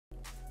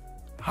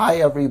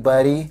Hi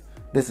everybody,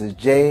 this is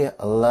J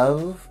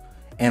Love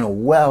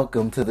and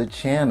welcome to the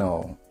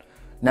channel.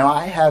 Now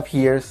I have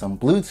here some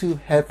Bluetooth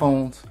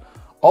headphones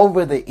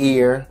over the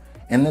ear,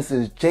 and this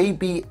is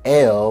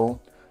JBL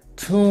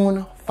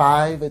Tune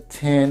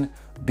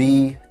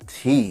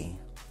 510BT.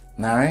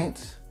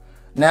 Alright,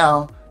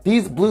 now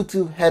these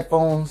Bluetooth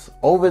headphones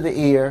over the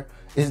ear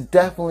is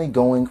definitely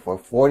going for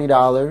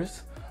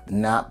 $40,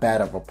 not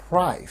bad of a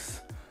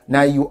price.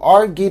 Now you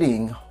are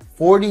getting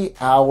 40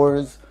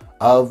 hours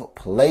of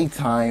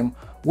playtime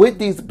with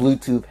these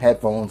Bluetooth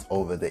headphones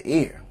over the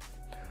ear.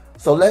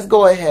 So let's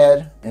go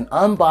ahead and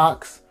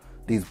unbox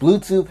these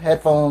Bluetooth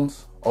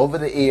headphones over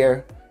the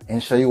ear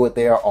and show you what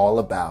they are all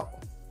about.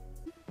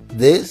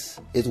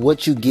 This is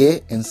what you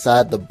get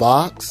inside the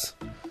box.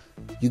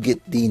 You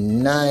get the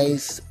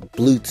nice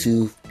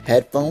Bluetooth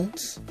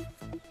headphones.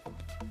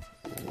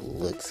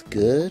 Looks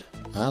good.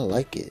 I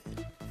like it.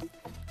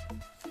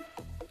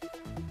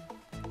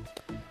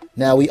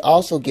 Now we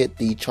also get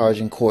the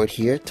charging cord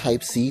here,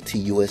 type C to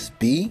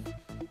USB.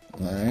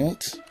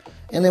 Alright.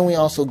 And then we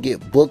also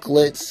get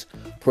booklets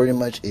pretty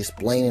much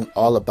explaining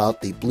all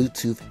about the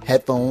Bluetooth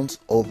headphones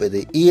over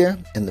the ear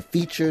and the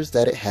features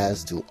that it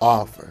has to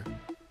offer.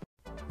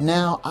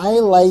 Now I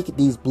like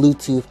these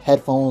Bluetooth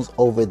headphones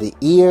over the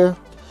ear,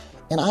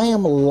 and I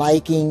am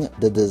liking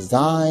the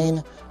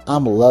design.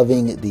 I'm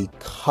loving the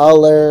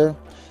color,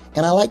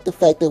 and I like the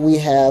fact that we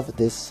have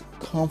this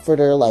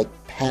comforter like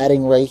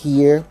padding right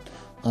here.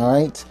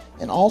 Alright,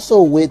 and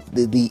also with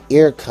the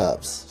ear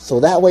cups, so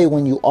that way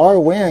when you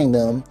are wearing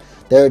them,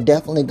 they're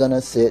definitely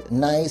gonna sit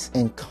nice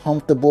and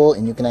comfortable,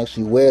 and you can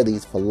actually wear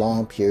these for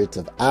long periods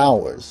of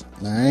hours.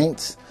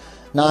 Alright,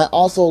 now I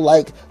also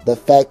like the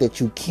fact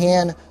that you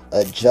can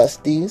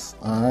adjust these,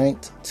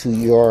 alright, to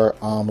your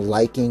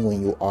liking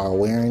when you are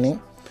wearing it.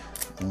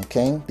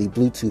 Okay, the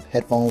Bluetooth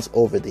headphones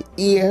over the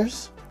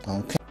ears.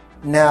 Okay,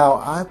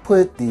 now I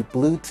put the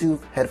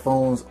Bluetooth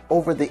headphones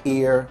over the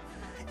ear,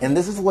 and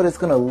this is what it's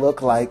going to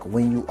look like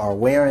when you are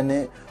wearing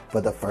it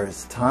for the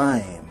first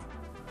time.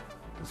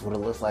 This is what it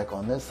looks like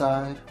on this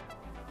side,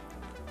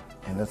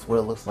 and this is what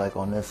it looks like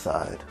on this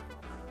side.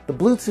 The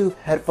Bluetooth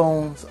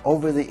headphones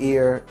over the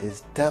ear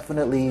is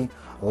definitely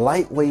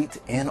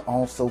lightweight and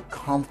also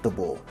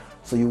comfortable.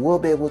 So you will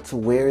be able to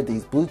wear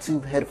these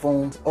Bluetooth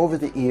headphones over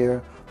the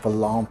ear for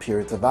long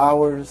periods of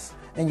hours,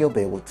 and you'll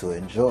be able to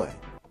enjoy.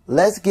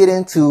 Let's get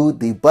into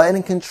the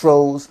button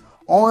controls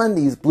on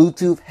these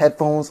Bluetooth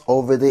headphones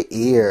over the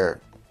ear.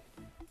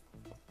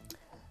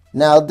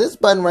 Now this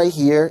button right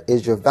here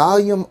is your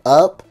volume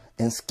up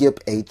and skip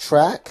a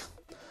track.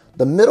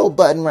 The middle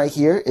button right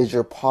here is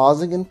your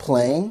pausing and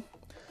playing.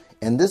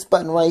 And this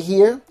button right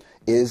here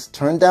is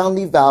turn down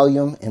the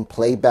volume and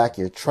play back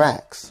your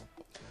tracks.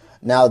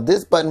 Now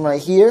this button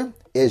right here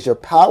is your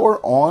power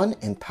on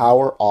and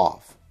power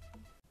off.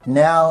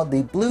 Now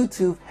the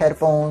Bluetooth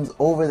headphones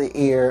over the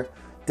ear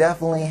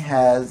definitely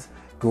has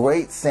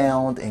great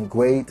sound and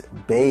great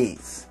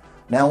bass.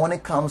 Now when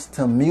it comes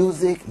to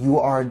music, you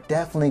are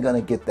definitely going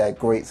to get that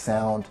great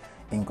sound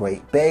and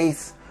great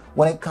bass.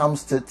 When it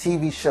comes to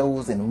TV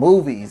shows and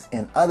movies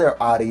and other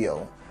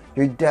audio,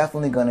 you're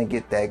definitely going to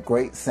get that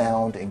great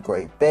sound and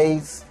great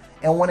bass.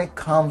 And when it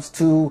comes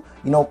to,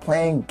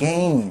 playing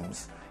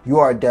games, you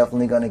are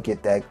definitely going to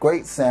get that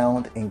great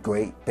sound and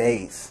great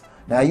bass.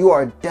 Now you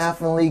are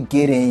definitely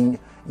getting,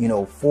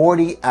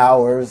 40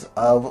 hours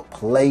of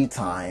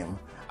playtime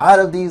out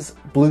of these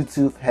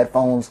Bluetooth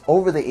headphones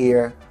over the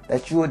ear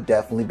that you would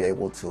definitely be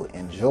able to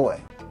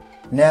enjoy.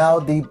 Now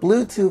the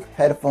Bluetooth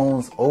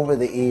headphones over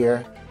the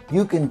ear,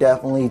 you can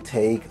definitely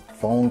take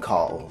phone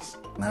calls.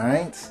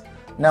 Alright,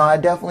 now I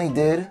definitely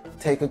did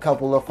take a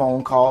couple of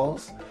phone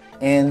calls,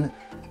 and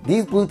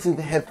these Bluetooth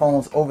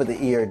headphones over the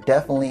ear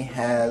definitely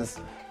has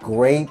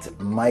great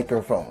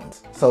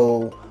microphones.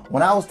 So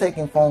when I was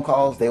taking phone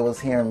calls, they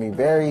was hearing me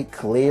very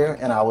clear,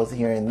 and I was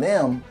hearing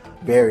them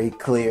very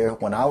clear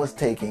when I was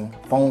taking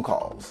phone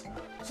calls.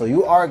 So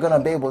you are going to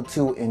be able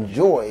to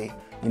enjoy,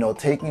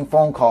 taking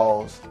phone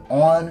calls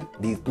on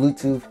these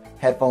Bluetooth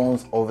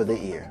headphones over the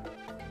ear.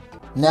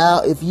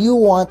 Now, if you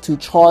want to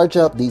charge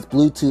up these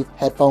Bluetooth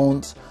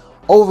headphones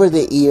over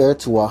the ear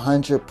to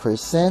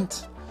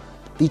 100%,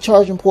 the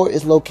charging port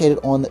is located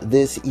on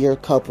this ear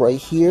cup right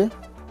here.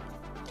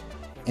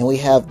 And we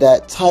have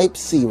that type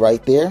C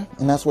right there,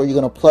 and that's where you're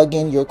going to plug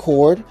in your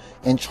cord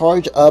and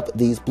charge up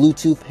these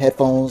Bluetooth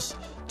headphones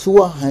to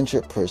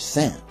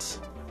 100%.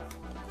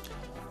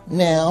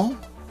 Now,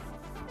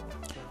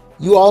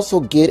 you also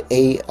get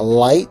a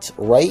light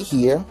right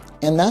here,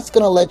 and that's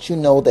going to let you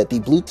know that the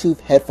Bluetooth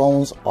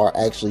headphones are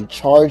actually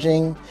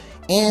charging,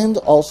 and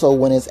also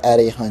when it's at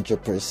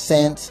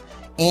 100%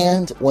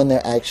 and when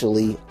they're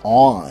actually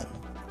on.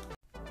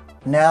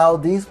 Now,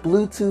 these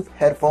Bluetooth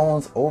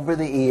headphones over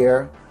the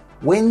ear,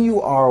 when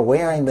you are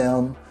wearing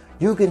them,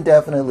 you can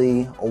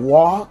definitely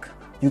walk,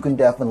 you can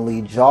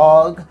definitely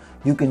jog,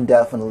 you can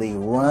definitely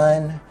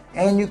run,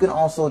 and you can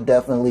also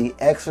definitely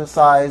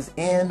exercise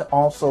and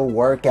also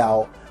work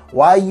out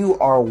while you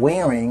are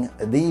wearing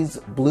these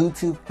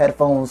Bluetooth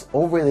headphones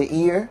over the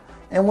ear.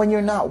 And when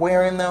you're not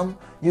wearing them,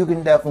 you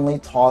can definitely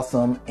toss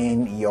them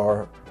in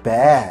your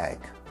bag.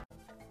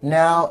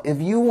 Now,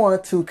 if you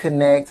want to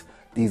connect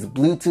these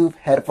Bluetooth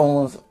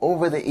headphones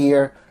over the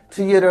ear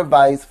to your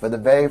device for the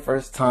very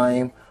first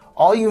time,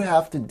 all you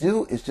have to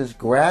do is just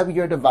grab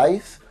your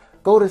device,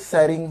 go to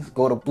settings,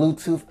 go to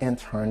Bluetooth, and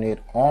turn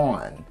it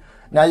on.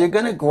 Now you're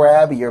going to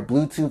grab your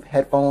Bluetooth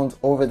headphones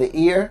over the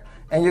ear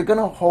and you're going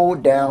to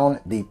hold down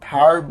the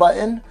power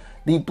button.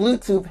 The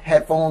Bluetooth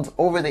headphones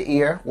over the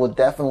ear will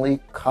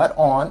definitely cut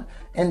on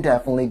and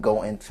definitely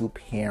go into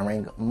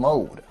pairing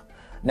mode.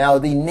 Now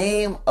the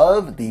name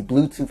of the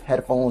Bluetooth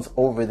headphones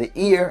over the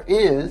ear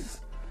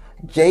is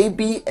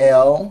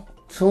JBL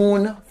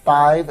Tune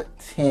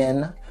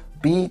 510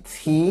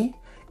 BT,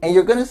 and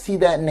you're going to see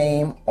that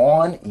name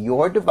on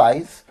your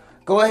device.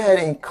 Go ahead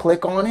and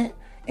click on it,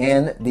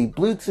 and the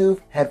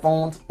Bluetooth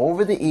headphones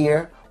over the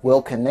ear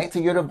will connect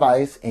to your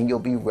device and you'll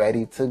be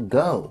ready to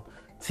go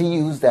to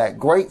use that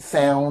great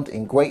sound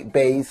and great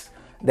bass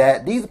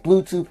that these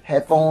Bluetooth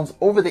headphones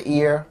over the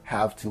ear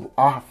have to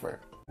offer.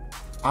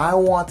 I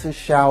want to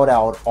shout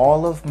out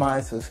all of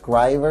my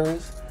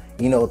subscribers.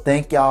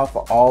 Thank y'all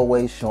for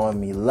always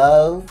showing me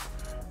love.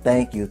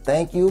 Thank you.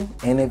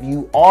 And if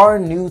you are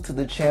new to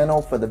the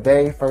channel for the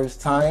very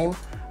first time,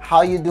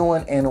 how you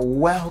doing, and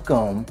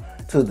welcome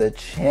to the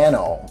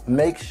channel.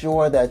 Make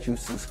sure that you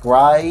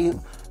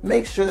subscribe.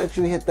 Make sure that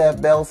you hit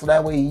that bell so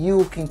that way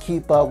you can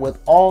keep up with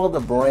all the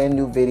brand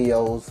new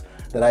videos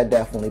that I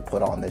definitely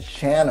put on this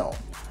channel.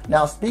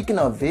 Now, speaking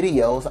of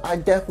videos, I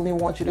definitely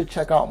want you to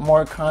check out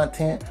more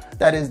content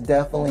that is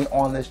definitely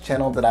on this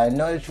channel that I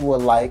know that you will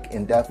like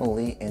and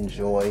definitely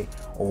enjoy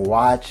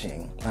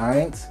watching. All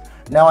right.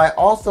 Now, I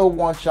also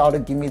want y'all to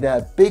give me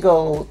that big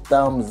old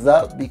thumbs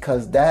up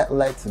because that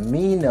lets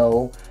me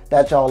know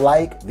that y'all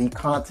like the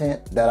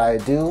content that I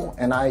do,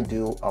 and I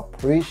do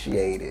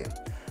appreciate it.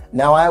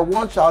 Now, I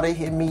want y'all to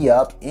hit me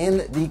up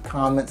in the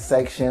comment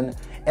section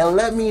and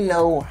let me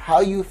know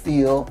how you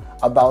feel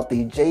about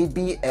the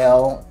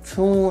JBL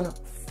Tune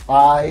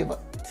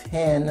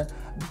 510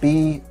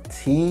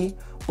 BT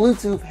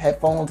Bluetooth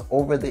headphones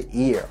over the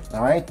ear.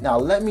 All right. Now,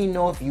 let me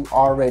know if you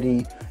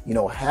already,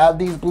 have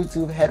these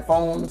Bluetooth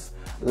headphones.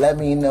 Let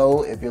me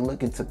know if you're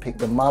looking to pick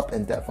them up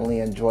and definitely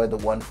enjoy the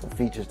wonderful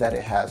features that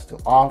it has to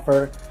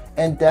offer.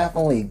 And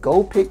definitely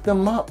go pick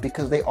them up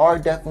because they are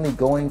definitely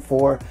going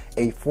for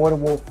a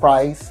affordable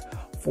price,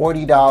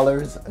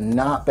 $40,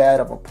 not bad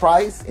of a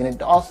price. And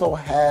it also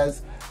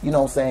has,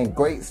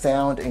 great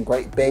sound and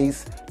great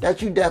bass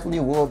that you definitely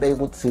will be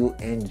able to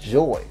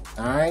enjoy.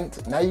 All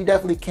right. Now you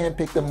definitely can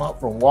pick them up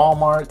from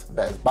Walmart,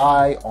 Best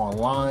Buy,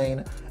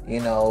 online,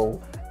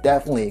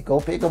 definitely go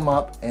pick them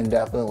up and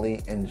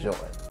definitely enjoy.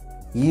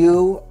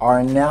 You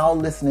are now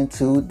listening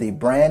to the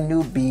brand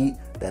new beat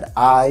that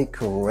I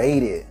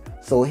created.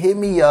 So hit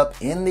me up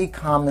in the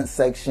comment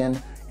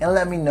section and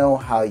let me know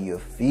how you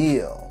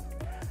feel.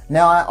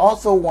 Now, I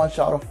also want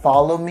y'all to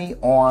follow me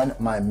on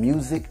my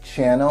music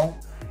channel,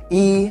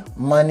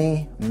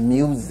 E-Money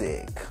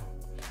Music.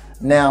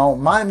 Now,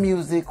 my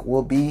music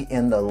will be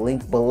in the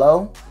link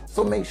below,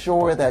 so make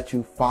sure that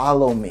you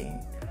follow me.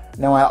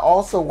 Now, I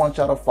also want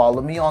y'all to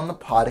follow me on the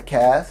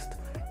podcast,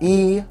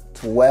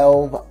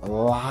 E12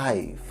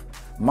 Live.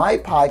 My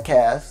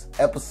podcast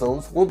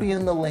episodes will be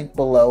in the link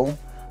below,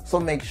 so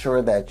make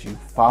sure that you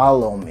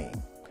follow me.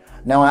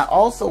 Now, I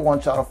also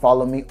want y'all to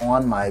follow me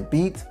on my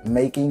beat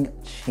making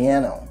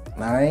channel.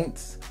 All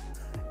right,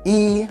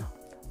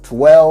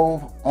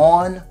 E12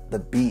 on the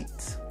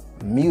beat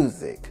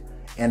music,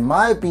 and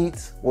my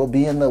beats will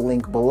be in the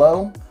link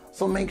below,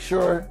 so make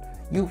sure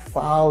you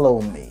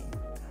follow me.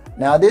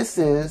 Now, this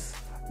is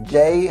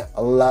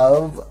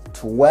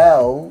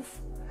JLove12,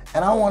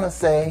 and I want to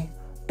say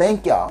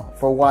thank y'all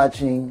for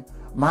watching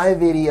my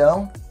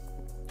video,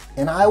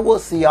 and I will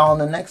see y'all in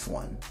the next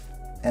one,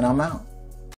 and I'm out.